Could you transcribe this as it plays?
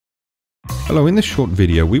Hello, in this short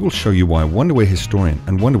video we will show you why Wonderware Historian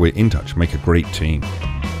and Wonderware InTouch make a great team.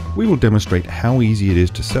 We will demonstrate how easy it is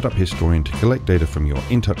to set up Historian to collect data from your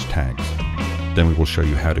InTouch tags. Then we will show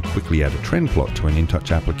you how to quickly add a trend plot to an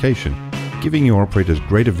InTouch application, giving your operators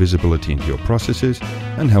greater visibility into your processes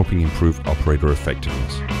and helping improve operator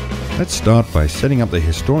effectiveness. Let's start by setting up the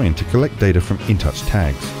Historian to collect data from InTouch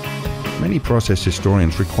tags. Many process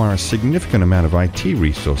historians require a significant amount of IT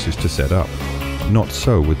resources to set up. Not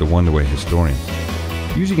so with the Wonderware Historian.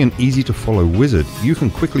 Using an easy-to-follow wizard, you can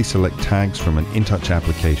quickly select tags from an InTouch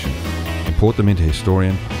application, import them into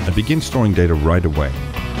Historian, and begin storing data right away.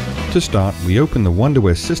 To start, we open the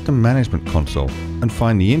Wonderware System Management Console and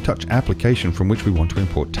find the InTouch application from which we want to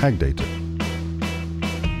import tag data.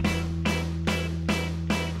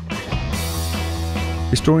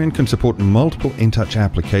 Historian can support multiple InTouch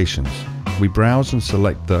applications. We browse and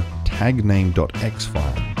select the tagname.x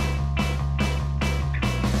file.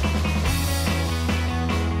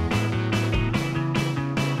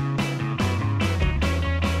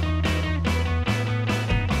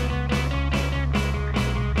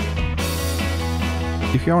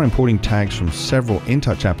 If you are importing tags from several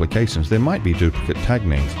InTouch applications, there might be duplicate tag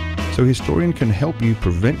names, so Historian can help you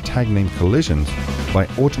prevent tag name collisions by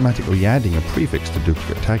automatically adding a prefix to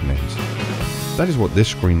duplicate tag names. That is what this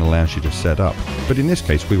screen allows you to set up, but in this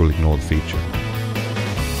case we will ignore the feature.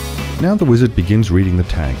 Now the wizard begins reading the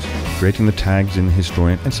tags, creating the tags in the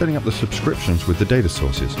Historian and setting up the subscriptions with the data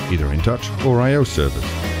sources, either InTouch or I/O servers.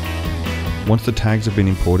 Once the tags have been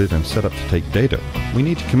imported and set up to take data, we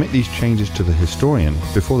need to commit these changes to the Historian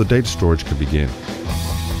before the data storage can begin.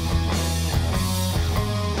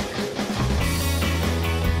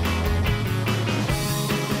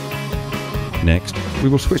 Next, we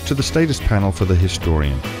will switch to the status panel for the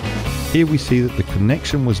Historian. Here we see that the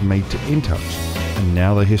connection was made to InTouch, and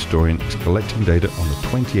now the Historian is collecting data on the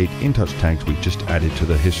 28 InTouch tags we just added to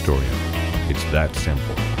the Historian. It's that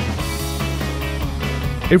simple.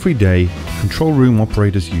 Every day, control room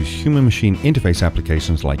operators use human-machine interface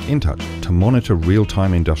applications like InTouch to monitor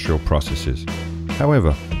real-time industrial processes.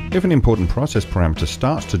 However, if an important process parameter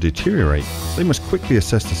starts to deteriorate, they must quickly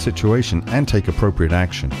assess the situation and take appropriate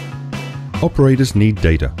action. Operators need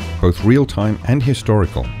data, both real-time and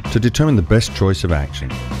historical, to determine the best choice of action.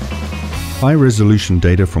 High-resolution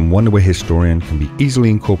data from Wonderware Historian can be easily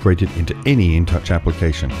incorporated into any InTouch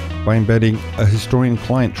application by embedding a Historian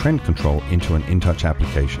client trend control into an InTouch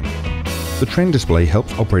application. The trend display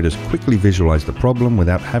helps operators quickly visualize the problem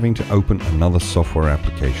without having to open another software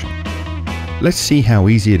application. Let's see how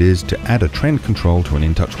easy it is to add a trend control to an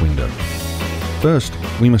InTouch window. First,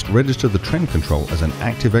 we must register the trend control as an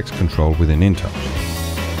ActiveX control within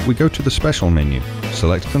InTouch. We go to the Special menu,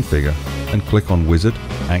 select Configure, and click on Wizard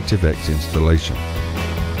ActiveX Installation.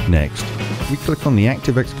 Next, we click on the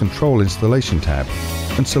ActiveX Control Installation tab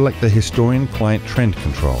and select the Historian Client Trend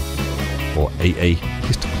Control, or AA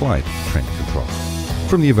Hist Client Trend Control,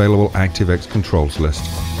 from the available ActiveX controls list,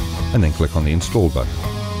 and then click on the Install button.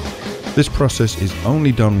 This process is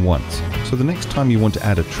only done once, so the next time you want to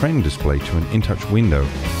add a trend display to an InTouch window,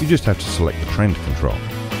 you just have to select the trend control.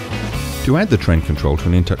 To add the trend control to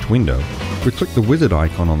an InTouch window, we click the wizard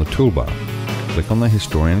icon on the toolbar, click on the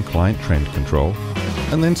Historian Client Trend Control,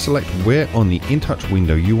 and then select where on the InTouch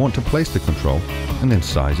window you want to place the control, and then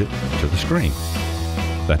size it to the screen.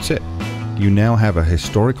 That's it. You now have a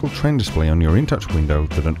historical trend display on your InTouch window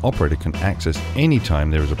that an operator can access anytime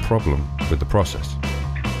there is a problem with the process.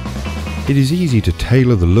 It is easy to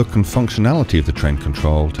tailor the look and functionality of the trend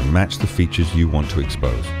control to match the features you want to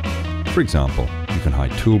expose. For example, you can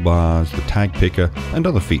hide toolbars, the tag picker, and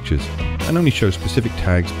other features, and only show specific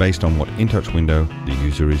tags based on what InTouch window the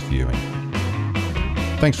user is viewing.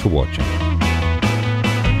 Thanks for watching.